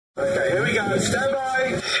Okay, here we go. Stand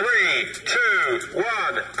by. 3, 2, 1,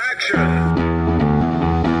 action.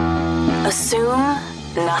 Assume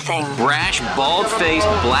nothing. Brash, bald-faced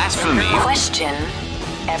blasphemy. Question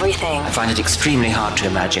everything. I find it extremely hard to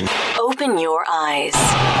imagine. Open your eyes.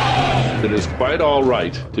 It is quite all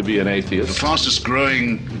right to be an atheist. The fastest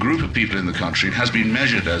growing group of people in the country has been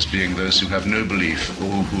measured as being those who have no belief or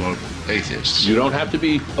who are atheists. You don't have to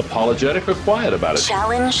be apologetic or quiet about it.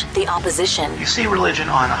 Challenge the opposition. You see religion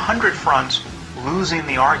on 100 fronts losing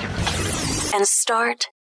the argument. And start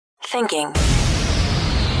thinking.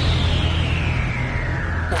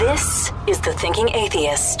 This is The Thinking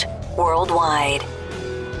Atheist Worldwide.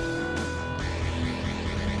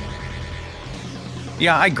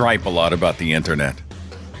 Yeah, I gripe a lot about the internet.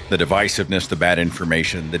 The divisiveness, the bad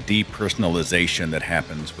information, the depersonalization that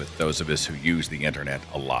happens with those of us who use the internet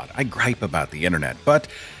a lot. I gripe about the internet, but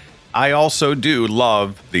I also do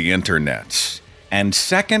love the internet. And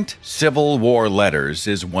Second Civil War letters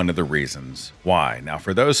is one of the reasons why. Now,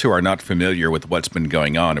 for those who are not familiar with what's been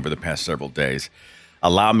going on over the past several days,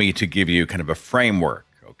 allow me to give you kind of a framework,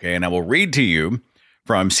 okay? And I will read to you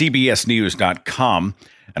from CBSNews.com,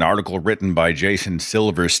 an article written by Jason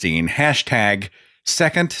Silverstein, hashtag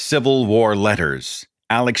Second Civil War Letters.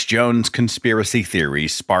 Alex Jones conspiracy theory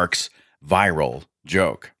sparks viral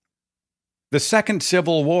joke. The Second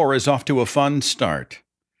Civil War is off to a fun start.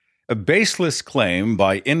 A baseless claim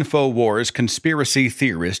by InfoWars conspiracy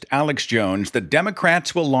theorist Alex Jones that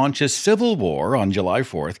Democrats will launch a civil war on July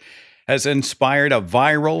 4th has inspired a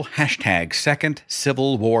viral hashtag Second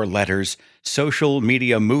Civil War Letters social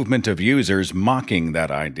media movement of users mocking that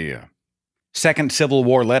idea. Second Civil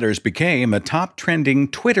War Letters became a top trending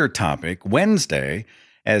Twitter topic Wednesday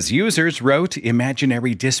as users wrote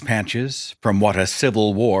imaginary dispatches from what a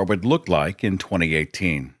civil war would look like in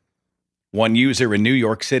 2018. One user in New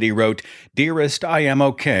York City wrote, "Dearest, I am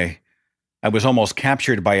okay. I was almost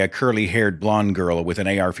captured by a curly-haired blonde girl with an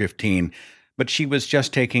AR-15, but she was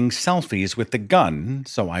just taking selfies with the gun,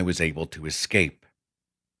 so I was able to escape."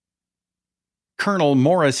 Colonel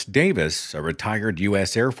Morris Davis, a retired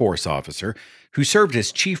U.S. Air Force officer who served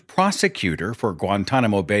as chief prosecutor for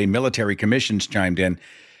Guantanamo Bay military commissions, chimed in,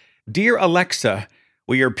 "Dear Alexa,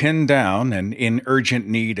 we are pinned down and in urgent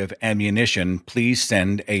need of ammunition. Please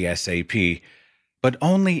send ASAP, but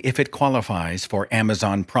only if it qualifies for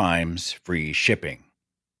Amazon Prime's free shipping."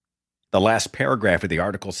 The last paragraph of the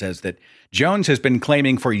article says that Jones has been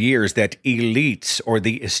claiming for years that elites or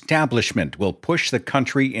the establishment will push the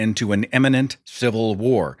country into an imminent civil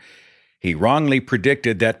war. He wrongly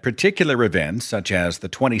predicted that particular events, such as the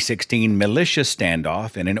 2016 militia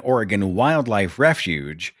standoff in an Oregon wildlife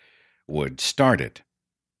refuge, would start it.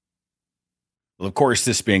 Well, of course,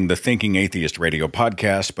 this being the Thinking Atheist radio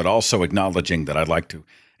podcast, but also acknowledging that I'd like to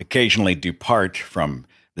occasionally depart from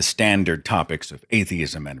the standard topics of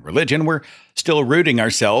atheism and religion, we're still rooting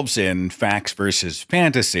ourselves in facts versus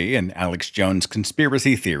fantasy, and Alex Jones'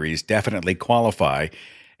 conspiracy theories definitely qualify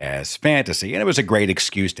as fantasy, and it was a great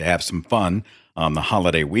excuse to have some fun on the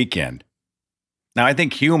holiday weekend. Now, I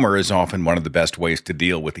think humor is often one of the best ways to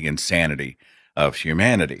deal with the insanity of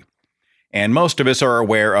humanity. And most of us are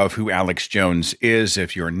aware of who Alex Jones is.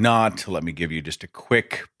 If you're not, let me give you just a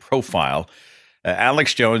quick profile.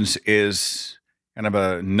 Alex Jones is kind of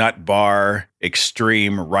a nut bar,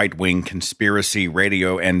 extreme right-wing conspiracy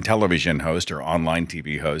radio and television host or online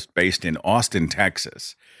TV host based in Austin,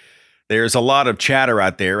 Texas. There's a lot of chatter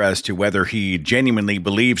out there as to whether he genuinely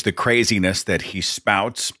believes the craziness that he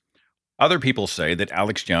spouts. Other people say that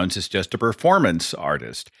Alex Jones is just a performance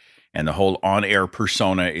artist, and the whole on-air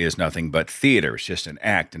persona is nothing but theater. It's just an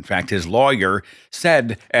act. In fact, his lawyer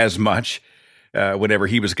said as much whenever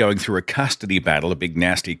he was going through a custody battle, a big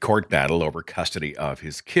nasty court battle over custody of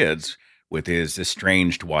his kids with his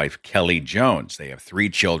estranged wife, Kelly Jones. They have 3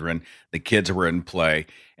 children. The kids were in play.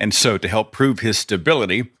 And so to help prove his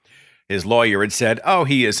stability, his lawyer had said, oh,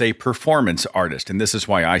 he is a performance artist. And this is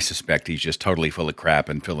why I suspect he's just totally full of crap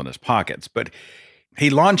and filling his pockets. But he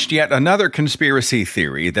launched yet another conspiracy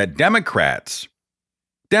theory that Democrats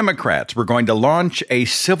were going to launch a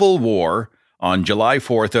civil war on July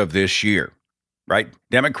 4th of this year. Right?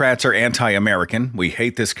 Democrats are anti-American. We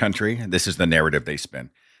hate this country. This is the narrative they spin.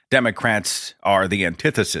 Democrats are the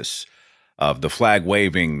antithesis of the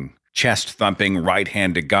flag-waving, chest-thumping,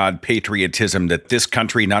 right-hand-to-God patriotism that this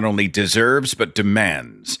country not only deserves but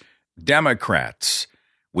demands. Democrats,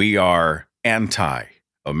 we are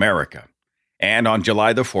anti-America. And on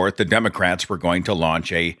July the 4th, the Democrats were going to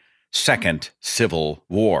launch a second civil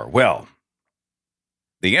war. Well,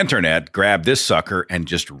 the internet grabbed this sucker and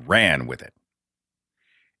just ran with it.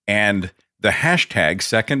 And the hashtag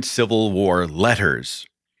Second Civil War Letters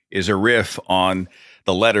is a riff on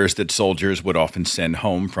the letters that soldiers would often send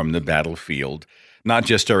home from the battlefield, not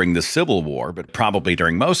just during the Civil War, but probably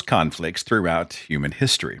during most conflicts throughout human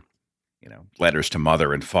history. Letters to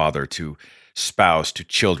mother and father, to spouse, to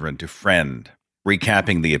children, to friend,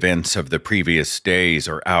 recapping the events of the previous days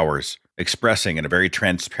or hours, expressing in a very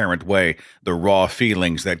transparent way the raw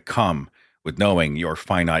feelings that come with knowing your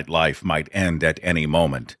finite life might end at any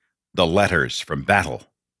moment. The letters from battle.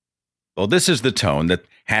 Well, this is the tone that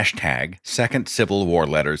hashtag Second Civil War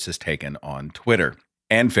Letters has taken on Twitter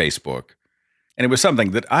and Facebook, and it was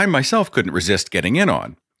something that I myself couldn't resist getting in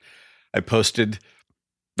on. I posted,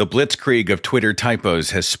 "The blitzkrieg of Twitter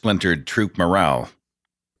typos has splintered troop morale.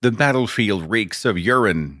 The battlefield reeks of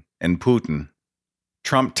urine and Putin.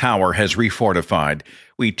 Trump Tower has refortified.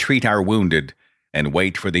 We treat our wounded and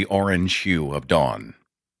wait for the orange hue of dawn."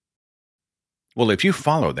 Well, if you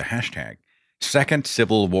follow the hashtag Second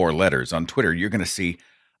Civil War Letters on Twitter, you're going to see,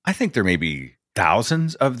 I think there may be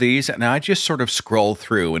thousands of these, and I just sort of scrolled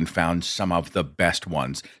through and found some of the best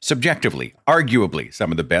ones, subjectively, arguably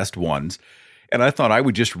some of the best ones, and I thought I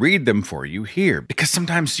would just read them for you here, because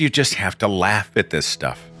sometimes you just have to laugh at this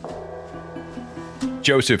stuff.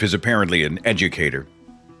 Joseph is apparently an educator.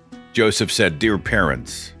 Joseph said, "Dear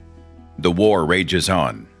parents, the war rages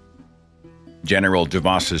on. General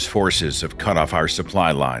DeVos's forces have cut off our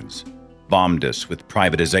supply lines, bombed us with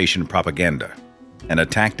privatization propaganda, and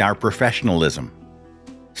attacked our professionalism.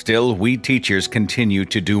 Still, we teachers continue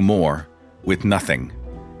to do more with nothing.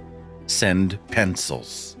 Send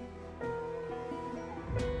pencils."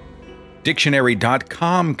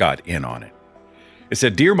 Dictionary.com got in on it. It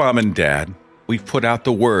said, "Dear Mom and Dad, we've put out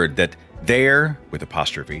the word that there, with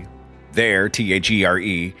apostrophe, there,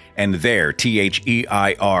 T-H-E-R-E, and there,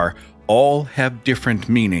 T-H-E-I-R, all have different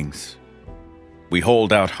meanings. We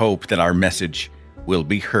hold out hope that our message will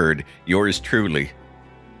be heard. Yours truly,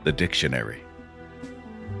 the dictionary."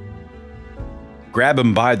 Grab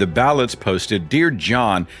 'em by the ballots posted, "Dear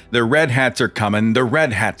John, the red hats are coming, the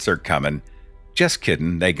red hats are coming." Just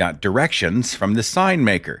kidding, they got directions from the sign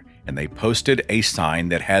maker, and they posted a sign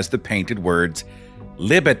that has the painted words,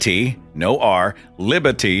 "Liberty," no R,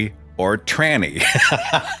 "Liberty," or "Tranny."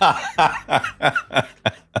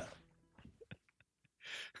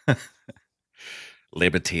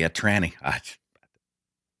 Liberty a tranny.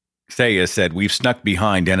 Saya said, "We've snuck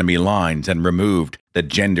behind enemy lines and removed the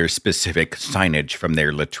gender-specific signage from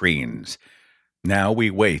their latrines. Now we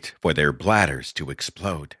wait for their bladders to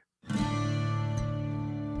explode."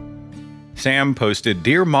 Sam posted,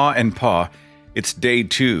 "Dear Ma and Pa, it's day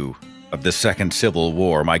 2 of the Second Civil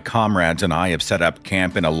War. My comrades and I have set up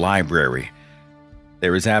camp in a library.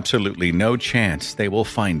 There is absolutely no chance they will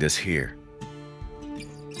find us here."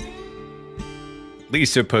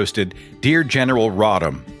 Lisa posted, "Dear General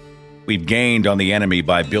Rodham, we've gained on the enemy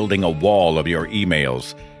by building a wall of your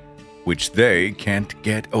emails, which they can't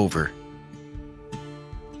get over."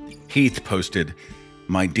 Heath posted,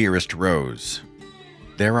 "My dearest Rose,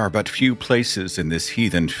 there are but few places in this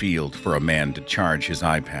heathen field for a man to charge his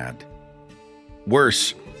iPad.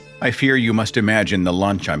 Worse, I fear you must imagine the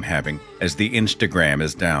lunch I'm having as the Instagram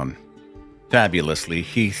is down. Fabulously,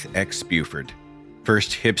 Heath X. Buford,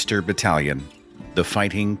 1st Hipster Battalion, the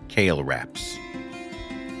Fighting Kale Wraps."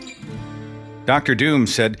 Dr. Doom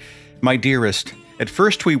said, "My dearest, at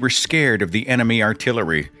first we were scared of the enemy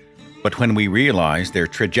artillery, but when we realized their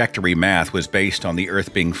trajectory math was based on the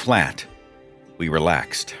Earth being flat, we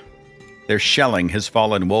relaxed. Their shelling has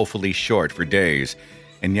fallen woefully short for days,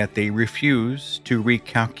 and yet they refuse to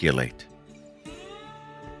recalculate."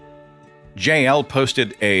 JL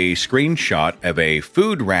posted a screenshot of a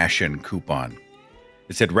food ration coupon.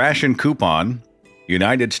 It said, "Ration coupon,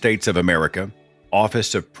 United States of America,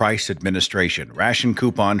 Office of Price Administration. Ration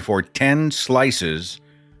coupon for 10 slices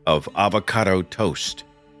of avocado toast."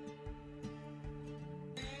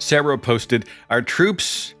 Sarah posted, "Our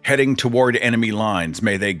troops heading toward enemy lines.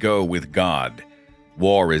 May they go with God.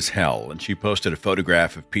 War is hell." And she posted a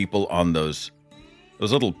photograph of people on those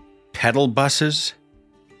little pedal buses.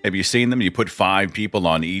 Have you seen them? You put 5 people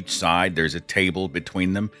on each side. There's a table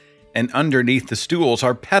between them. And underneath the stools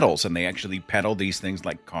are pedals, and they actually pedal these things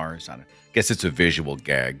like cars. I guess it's a visual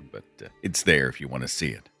gag, but it's there if you want to see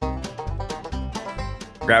it.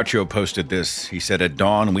 Groucho posted this. He said, "At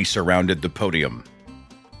dawn, we surrounded the podium.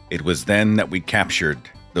 It was then that we captured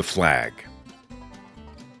the flag."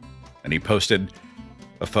 And he posted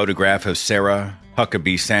a photograph of Sarah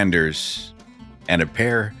Huckabee Sanders and a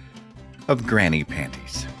pair of granny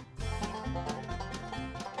panties.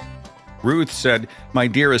 Ruth said, "My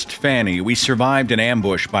dearest Fanny, we survived an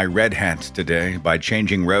ambush by Red Hats today by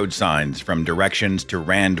changing road signs from directions to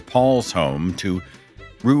Rand Paul's home to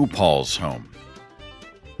RuPaul's home.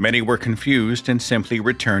 Many were confused and simply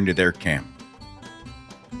returned to their camp.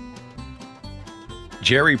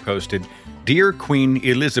 Jerry posted, "Dear Queen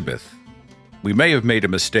Elizabeth, we may have made a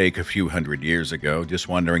mistake a few hundred years ago, just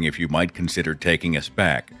wondering if you might consider taking us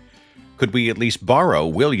back. Could we at least borrow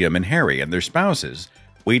William and Harry and their spouses?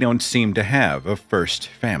 We don't seem to have a first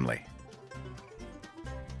family."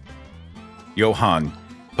 Johann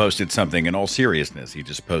posted something in all seriousness. He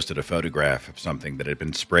just posted a photograph of something that had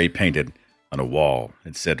been spray painted on a wall.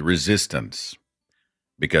 It said, "Resistance.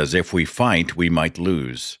 Because if we fight, we might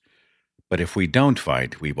lose. But if we don't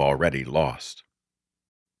fight, we've already lost."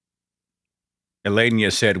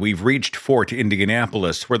 Elenia said, "We've reached Fort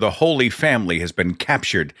Indianapolis, where the Holy Family has been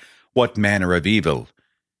captured. What manner of evil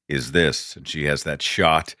is this?" And she has that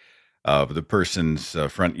shot of the person's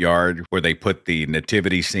front yard where they put the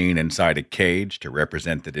nativity scene inside a cage to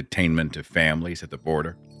represent the detainment of families at the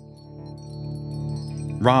border.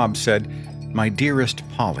 Rob said, "My dearest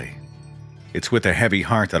Polly, it's with a heavy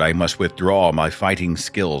heart that I must withdraw my fighting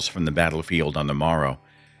skills from the battlefield on the morrow.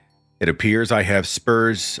 It appears I have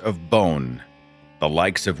spurs of bone, the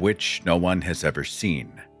likes of which no one has ever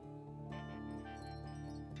seen."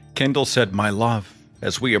 Kendall said, "My love,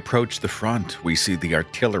 as we approach the front, we see the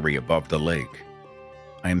artillery above the lake.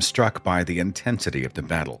 I am struck by the intensity of the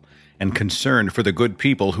battle and concerned for the good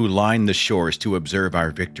people who line the shores to observe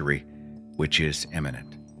our victory, which is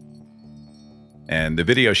imminent." And the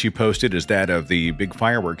video she posted is that of the big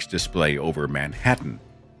fireworks display over Manhattan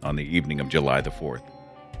on the evening of July the 4th.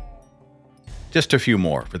 Just a few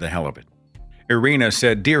more for the hell of it. Irina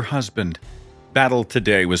said, "Dear husband, battle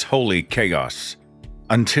today was holy chaos.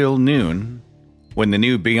 Until noon, when the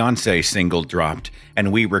new Beyoncé single dropped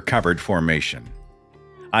and we recovered formation.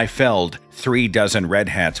 I felled 3 dozen red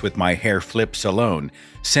hats with my hair flips alone.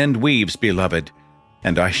 Send weaves, beloved,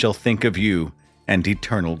 and I shall think of you and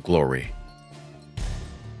eternal glory."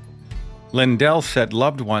 Lindell said,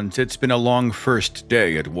 "Loved ones, it's been a long first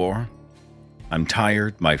day at war. I'm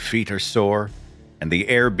tired, my feet are sore, and the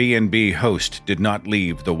Airbnb host did not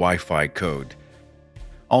leave the Wi-Fi code.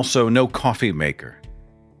 Also, no coffee maker.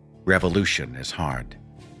 Revolution is hard."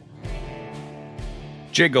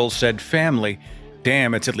 Jiggle said, "Family,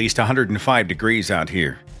 damn, it's at least 105 degrees out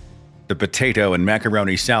here. The potato and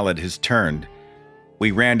macaroni salad has turned.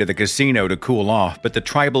 We ran to the casino to cool off, but the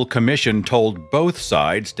tribal commission told both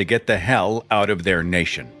sides to get the hell out of their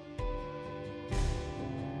nation."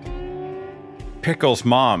 Pickle's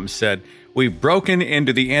mom said, "We've broken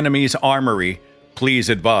into the enemy's armory. Please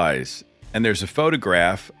advise." And there's a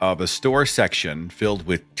photograph of a store section filled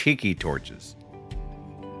with tiki torches.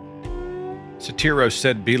 Satiros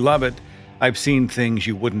said, "Beloved, I've seen things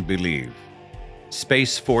you wouldn't believe.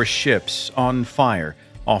 Space Force ships on fire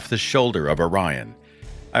off the shoulder of Orion.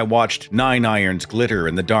 I watched 9 irons glitter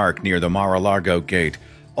in the dark near the Mar-a-Lago gate.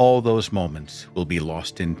 All those moments will be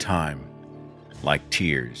lost in time, like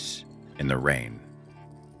tears in the rain."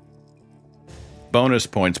 Bonus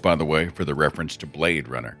points, by the way, for the reference to Blade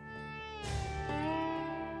Runner.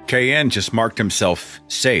 KN just marked himself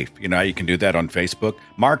safe. You know how you can do that on Facebook?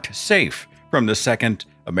 Marked safe from the Second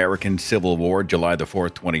American Civil War, July the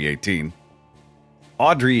 4th, 2018.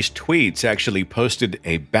 Audrey's tweets actually posted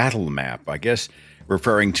a battle map, I guess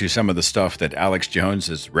referring to some of the stuff that Alex Jones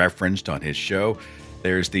has referenced on his show.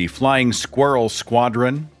 There's the Flying Squirrel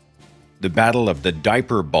Squadron, the Battle of the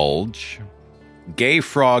Diaper Bulge, Gay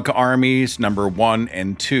Frog Armies number 1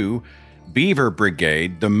 and 2, Beaver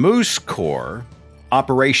Brigade, the Moose Corps,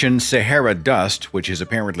 Operation Sahara Dust, which is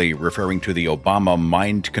apparently referring to the Obama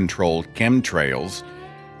mind-controlled chemtrails,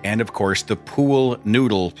 and of course the Pool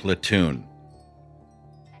Noodle Platoon.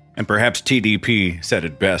 And perhaps TDP said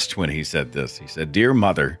it best when he said this. He said, "Dear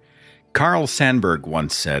Mother, Carl Sandburg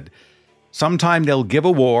once said, 'Sometime they'll give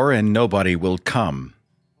a war and nobody will come.'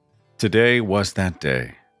 Today was that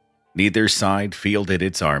day. Neither side fielded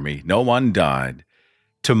its army. No one died.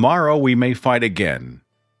 Tomorrow we may fight again,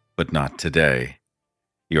 but not today.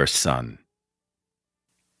 Your son."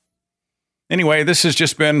 Anyway, this has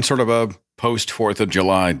just been sort of a post-4th of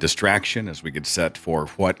July distraction as we get set for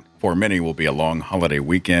what for many will be a long holiday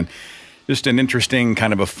weekend. Just an interesting,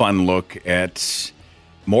 kind of a fun look at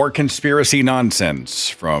more conspiracy nonsense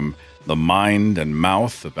from the mind and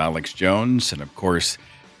mouth of Alex Jones, and of course,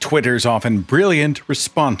 Twitter's often brilliant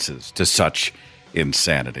responses to such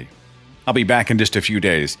insanity. I'll be back in just a few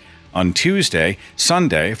days on Tuesday,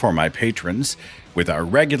 Sunday for my patrons with our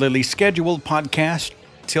regularly scheduled podcast.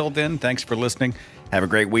 Till then, thanks for listening. Have a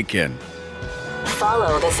great weekend.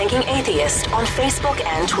 Follow The Thinking Atheist on Facebook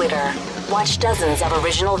and Twitter. Watch dozens of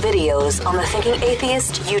original videos on the Thinking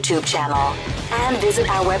Atheist YouTube channel. And visit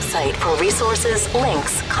our website for resources,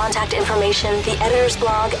 links, contact information, the editor's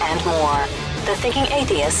blog, and more.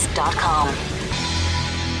 thethinkingatheist.com.